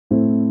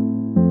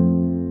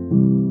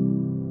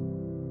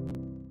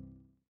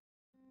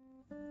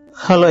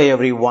Hello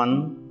everyone.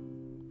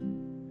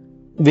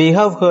 We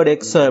have heard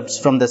excerpts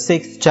from the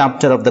 6th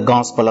chapter of the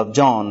Gospel of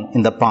John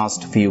in the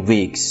past few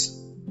weeks.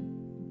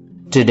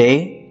 Today,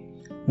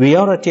 we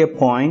are at a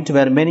point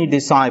where many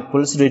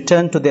disciples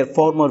return to their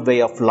former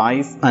way of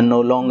life and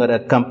no longer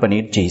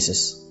accompanied Jesus.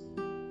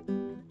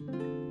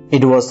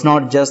 It was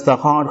not just the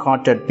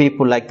hard-hearted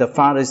people like the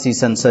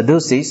Pharisees and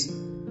Sadducees,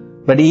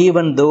 but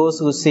even those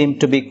who seemed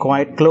to be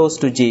quite close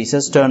to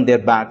Jesus turned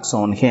their backs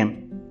on him.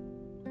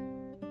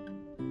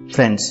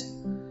 Friends,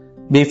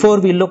 before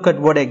we look at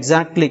what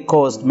exactly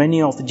caused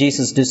many of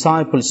Jesus'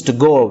 disciples to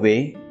go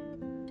away,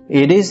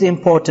 it is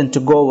important to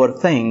go over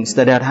things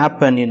that had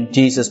happened in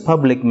Jesus'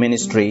 public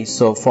ministry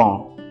so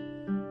far.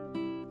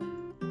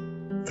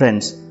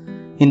 Friends,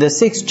 in the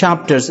 6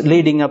 chapters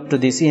leading up to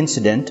this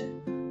incident,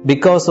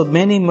 because of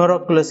many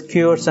miraculous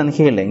cures and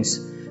healings,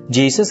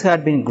 Jesus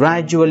had been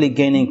gradually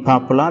gaining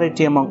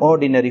popularity among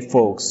ordinary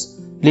folks,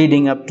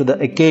 leading up to the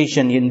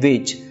occasion in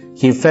which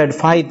he fed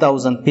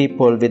 5,000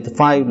 people with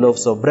 5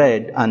 loaves of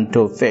bread and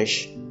 2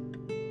 fish.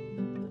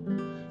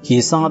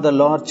 He saw the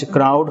large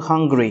crowd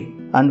hungry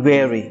and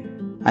weary,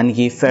 and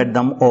he fed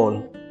them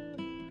all.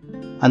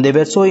 And they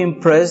were so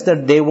impressed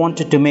that they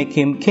wanted to make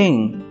him king,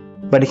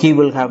 but he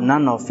will have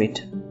none of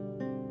it.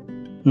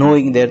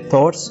 Knowing their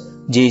thoughts,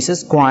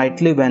 Jesus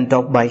quietly went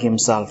off by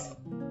himself.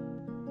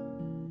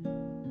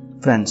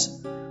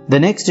 Friends, the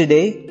next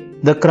day,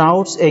 the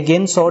crowds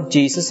again sought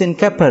Jesus in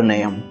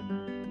Capernaum,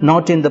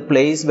 not in the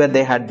place where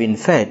they had been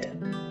fed.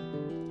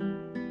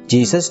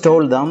 Jesus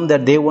told them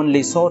that they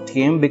only sought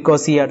him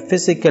because he had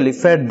physically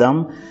fed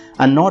them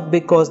and not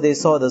because they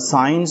saw the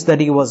signs that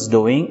he was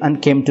doing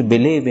and came to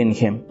believe in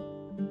him.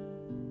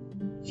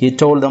 He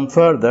told them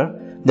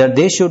further that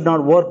they should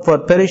not work for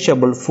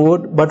perishable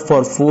food but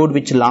for food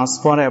which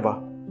lasts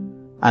forever,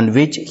 and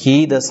which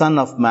he, the Son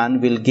of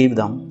Man, will give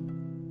them.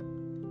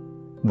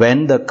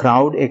 When the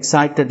crowd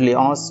excitedly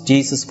asked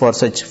Jesus for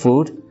such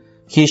food,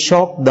 he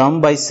shocked them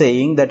by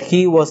saying that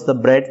he was the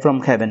bread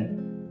from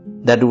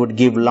heaven that would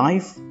give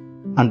life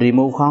and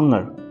remove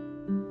hunger,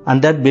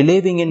 and that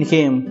believing in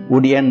him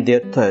would end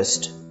their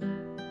thirst.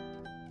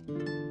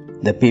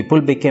 The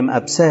people became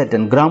upset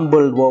and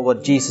grumbled over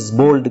Jesus'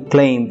 bold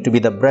claim to be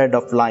the bread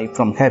of life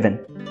from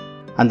heaven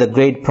and the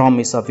great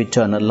promise of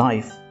eternal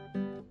life.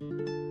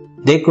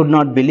 They could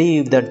not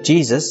believe that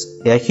Jesus,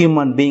 a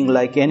human being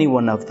like any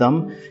one of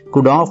them,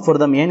 could offer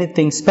them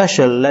anything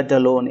special, let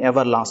alone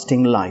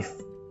everlasting life.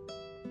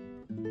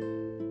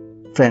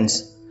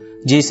 Friends,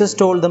 Jesus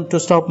told them to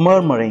stop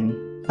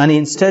murmuring and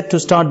instead to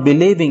start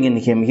believing in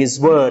him, his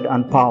word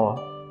and power.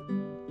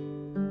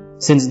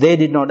 Since they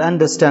did not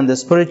understand the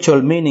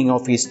spiritual meaning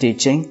of his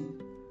teaching,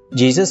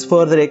 Jesus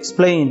further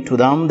explained to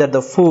them that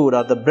the food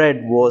or the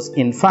bread was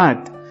in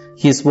fact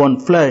his own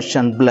flesh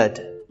and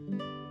blood,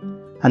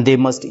 and they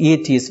must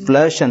eat his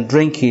flesh and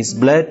drink his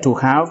blood to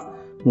have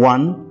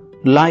 1.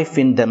 Life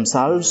in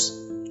themselves,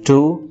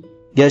 2.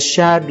 A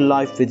shared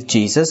life with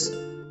Jesus,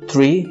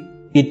 3.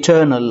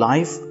 Eternal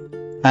life,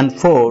 and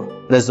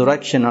 4.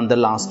 Resurrection on the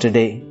last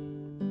day.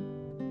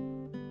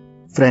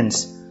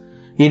 Friends,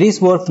 it is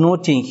worth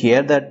noting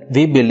here that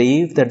we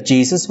believe that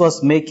Jesus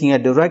was making a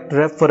direct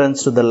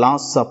reference to the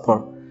Last Supper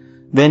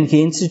when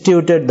he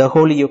instituted the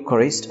Holy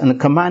Eucharist and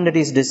commanded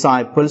his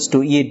disciples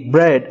to eat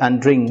bread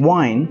and drink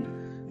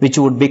wine, which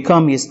would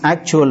become his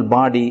actual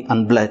body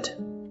and blood.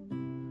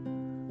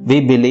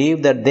 We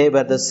believe that they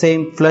were the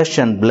same flesh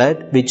and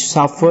blood which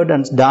suffered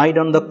and died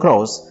on the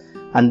cross,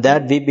 and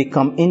that we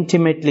become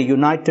intimately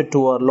united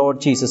to our Lord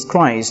Jesus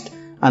Christ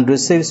and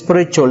receive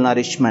spiritual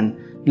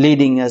nourishment,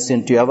 leading us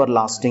into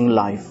everlasting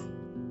life.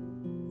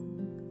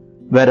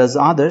 Whereas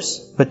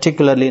others,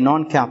 particularly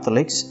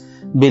non-Catholics,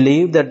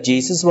 believe that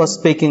Jesus was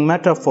speaking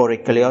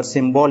metaphorically or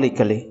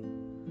symbolically.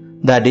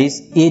 That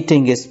is,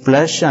 eating his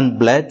flesh and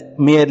blood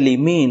merely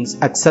means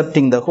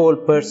accepting the whole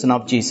person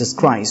of Jesus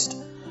Christ,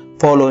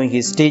 following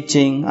his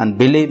teaching and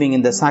believing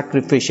in the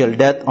sacrificial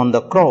death on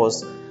the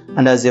cross,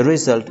 and as a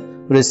result,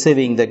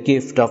 receiving the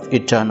gift of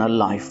eternal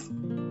life.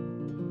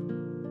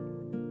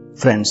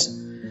 Friends,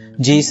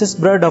 Jesus'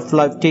 bread of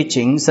life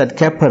teachings at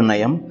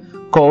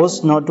Capernaum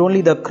caused not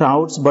only the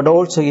crowds but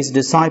also his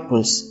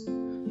disciples,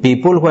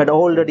 people who had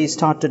already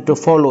started to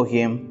follow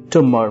him,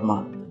 to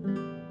murmur.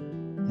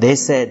 They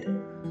said,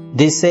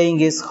 "This saying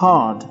is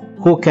hard,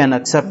 who can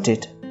accept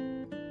it?"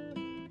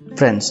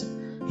 Friends,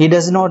 it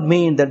does not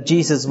mean that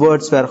Jesus'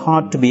 words were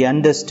hard to be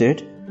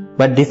understood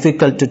but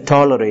difficult to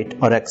tolerate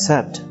or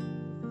accept.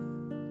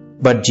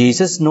 But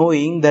Jesus,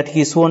 knowing that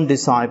his own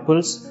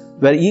disciples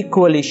were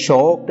equally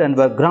shocked and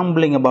were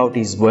grumbling about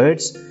his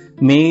words,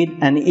 made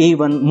an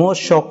even more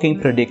shocking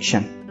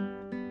prediction.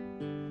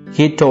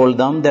 He told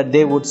them that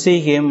they would see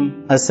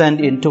him ascend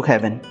into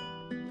heaven.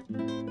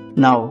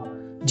 Now,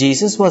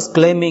 Jesus was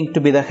claiming to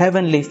be the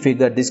heavenly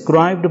figure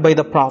described by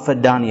the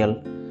prophet Daniel,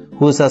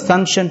 whose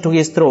ascension to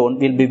his throne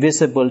will be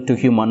visible to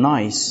human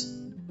eyes.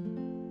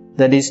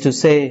 That is to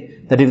say,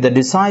 that if the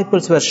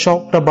disciples were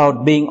shocked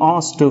about being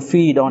asked to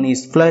feed on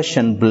his flesh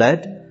and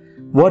blood,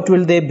 what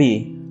will they be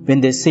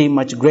when they see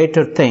much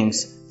greater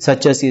things,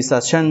 such as his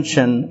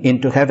ascension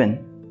into heaven?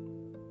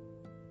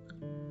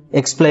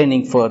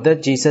 Explaining further,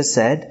 Jesus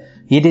said,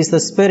 "It is the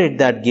Spirit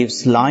that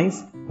gives life,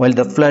 while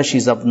the flesh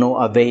is of no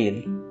avail.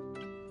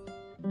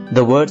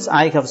 The words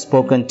I have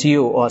spoken to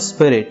you are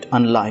spirit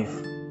and life."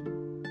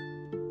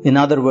 In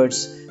other words,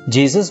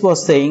 Jesus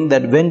was saying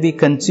that when we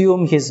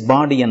consume His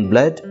body and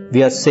blood,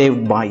 we are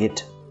saved by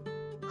it.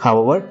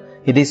 However,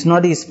 it is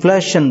not His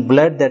flesh and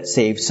blood that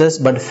saves us,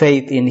 but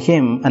faith in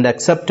Him and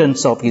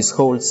acceptance of His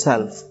whole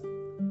self.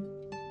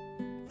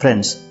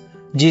 Friends,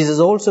 Jesus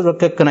also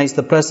recognized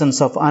the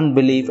presence of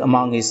unbelief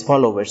among His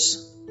followers.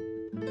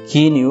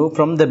 He knew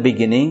from the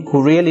beginning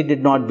who really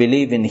did not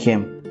believe in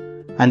Him,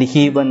 and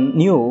He even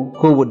knew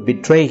who would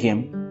betray Him.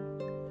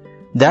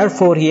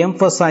 Therefore, He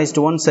emphasized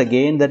once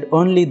again that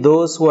only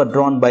those who are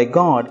drawn by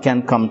God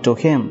can come to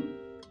Him.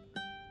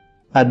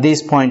 At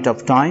this point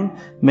of time,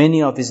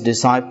 many of His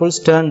disciples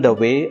turned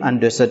away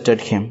and deserted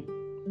Him.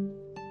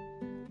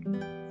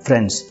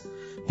 Friends,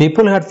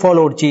 people had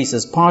followed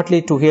Jesus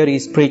partly to hear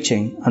His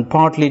preaching and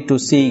partly to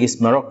see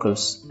His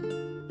miracles.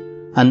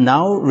 And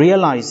now,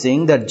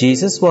 realizing that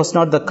Jesus was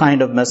not the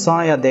kind of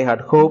Messiah they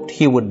had hoped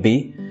He would be,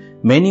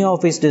 many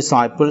of His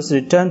disciples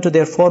returned to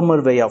their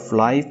former way of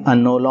life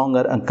and no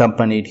longer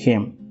accompanied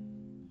Him.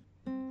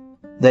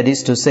 That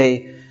is to say,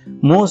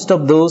 most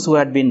of those who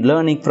had been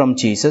learning from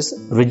Jesus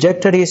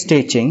rejected His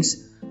teachings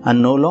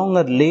and no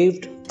longer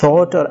lived,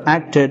 thought or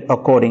acted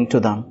according to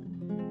them.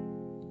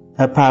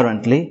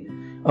 Apparently,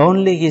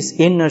 only His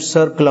inner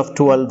circle of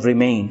 12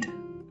 remained.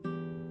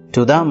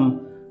 To them,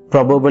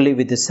 probably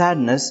with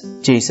sadness,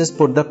 Jesus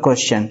put the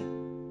question,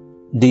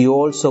 "Do you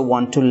also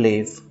want to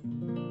live?"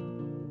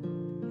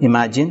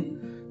 Imagine,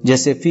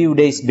 just a few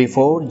days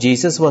before,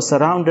 Jesus was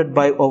surrounded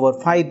by over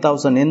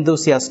 5,000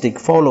 enthusiastic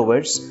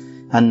followers,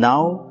 and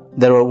now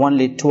there were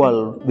only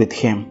 12 with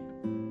Him.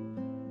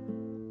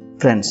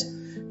 Friends,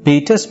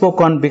 Peter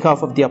spoke on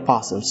behalf of the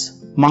apostles,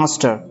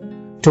 "Master,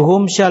 to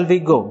whom shall we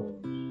go?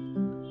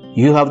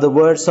 You have the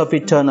words of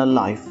eternal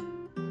life.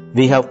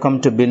 We have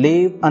come to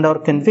believe and are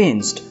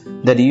convinced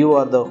that you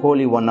are the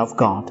Holy One of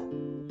God."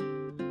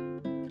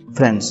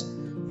 Friends,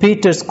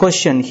 Peter's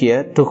question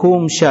here, "To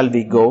whom shall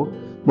we go?"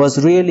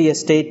 was really a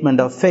statement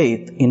of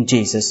faith in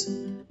Jesus.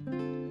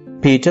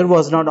 Peter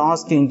was not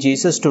asking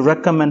Jesus to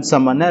recommend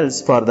someone else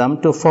for them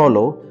to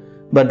follow,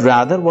 but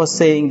rather was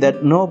saying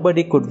that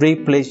nobody could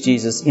replace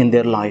Jesus in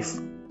their life.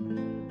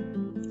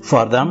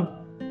 For them,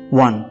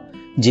 1.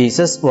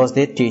 Jesus was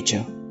their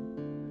teacher.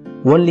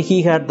 Only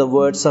He had the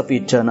words of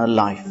eternal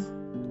life.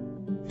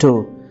 2.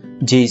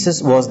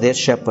 Jesus was their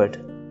shepherd.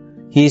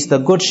 He is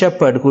the good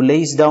shepherd who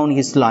lays down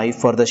His life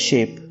for the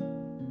sheep.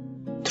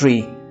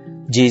 3.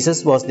 Jesus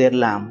was their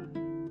lamb.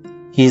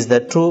 He is the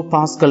true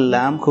paschal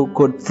lamb who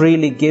could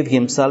freely give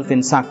Himself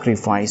in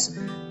sacrifice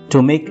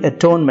to make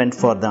atonement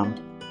for them.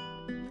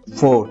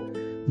 4.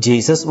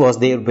 Jesus was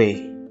their way.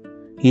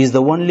 He is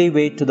the only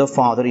way to the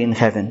Father in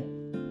heaven.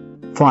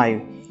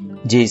 5.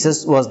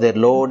 Jesus was their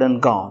Lord and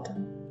God.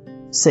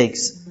 6.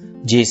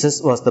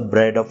 Jesus was the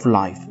bread of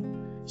life.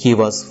 He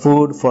was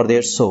food for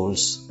their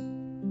souls.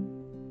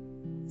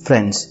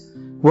 Friends,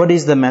 what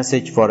is the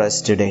message for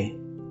us today?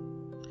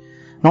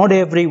 Not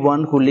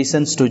everyone who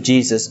listens to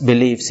Jesus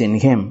believes in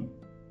Him.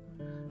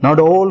 Not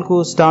all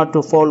who start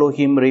to follow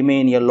Him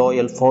remain a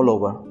loyal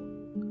follower.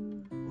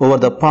 Over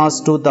the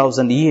past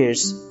 2,000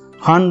 years,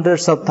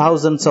 hundreds of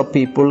thousands of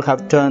people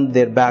have turned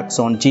their backs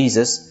on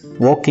Jesus,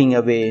 walking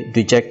away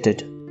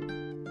dejected.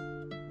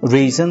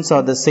 Reasons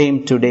are the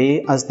same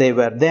today as they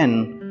were then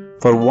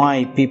for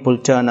why people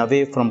turn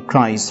away from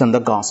Christ and the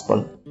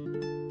gospel.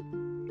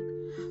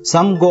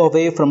 Some go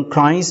away from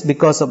Christ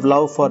because of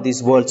love for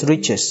this world's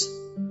riches.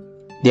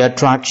 The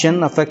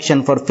attraction,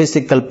 affection for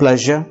physical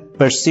pleasure,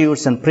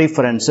 pursuits and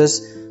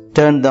preferences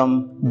turn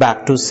them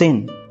back to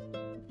sin.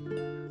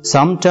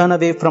 Some turn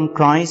away from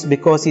Christ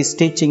because His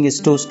teaching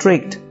is too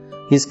strict,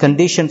 His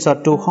conditions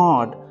are too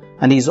hard,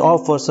 and His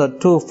offers are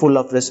too full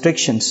of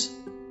restrictions.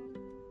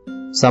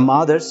 Some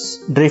others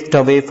drift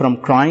away from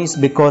Christ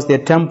because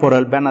their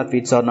temporal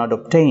benefits are not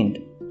obtained.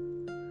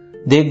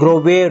 They grow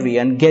weary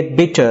and get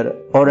bitter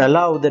or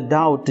allow the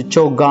doubt to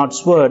choke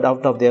God's word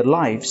out of their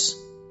lives.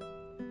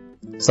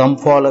 Some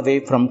fall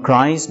away from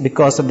Christ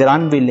because of their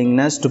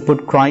unwillingness to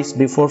put Christ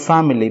before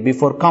family,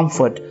 before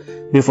comfort,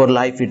 before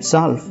life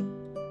itself.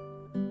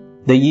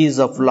 The ease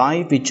of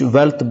life which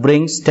wealth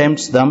brings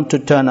tempts them to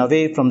turn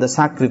away from the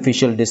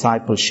sacrificial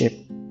discipleship.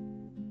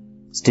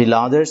 Still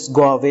others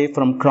go away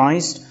from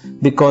Christ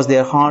because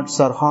their hearts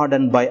are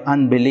hardened by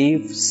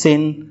unbelief,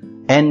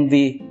 sin,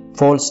 envy,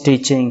 false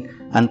teaching,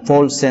 and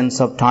false sense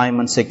of time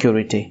and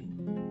security.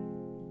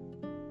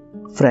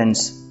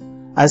 Friends,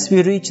 as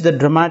we reach the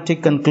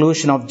dramatic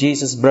conclusion of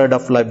Jesus' Bread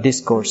of Life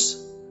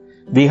discourse,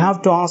 we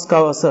have to ask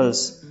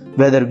ourselves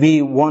whether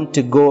we want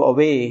to go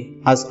away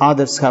as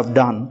others have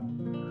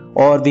done,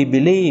 or we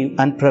believe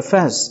and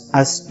profess,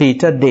 as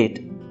Peter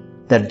did,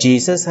 that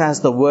Jesus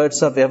has the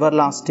words of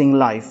everlasting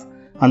life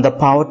and the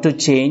power to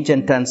change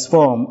and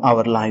transform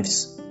our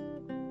lives.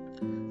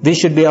 We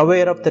should be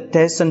aware of the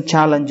tests and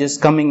challenges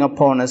coming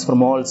upon us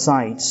from all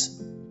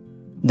sides.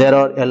 There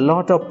are a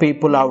lot of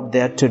people out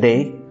there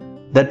today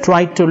that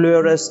try to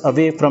lure us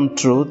away from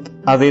truth,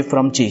 away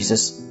from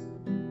Jesus.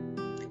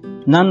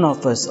 None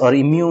of us are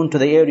immune to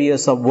the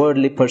areas of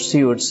worldly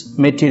pursuits,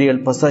 material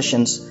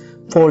possessions,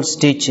 false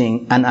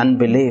teaching, and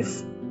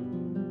unbelief.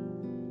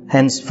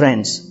 Hence,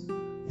 friends,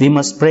 we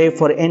must pray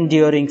for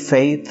enduring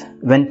faith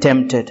when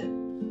tempted,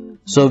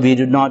 so we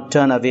do not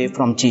turn away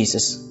from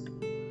Jesus.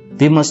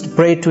 We must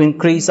pray to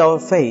increase our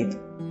faith,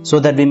 so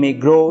that we may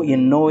grow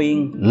in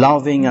knowing,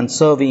 loving, and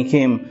serving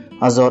Him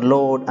as our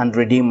Lord and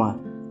Redeemer,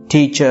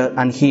 Teacher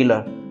and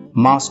Healer,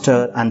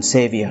 Master and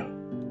Savior.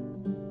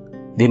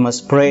 We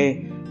must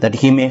pray that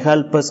He may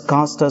help us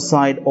cast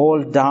aside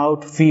all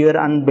doubt, fear,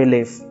 and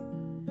unbelief,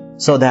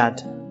 so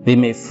that we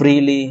may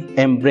freely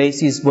embrace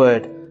His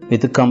Word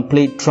with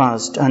complete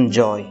trust and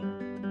joy.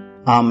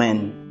 Amen.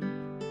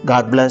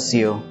 God bless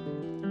you.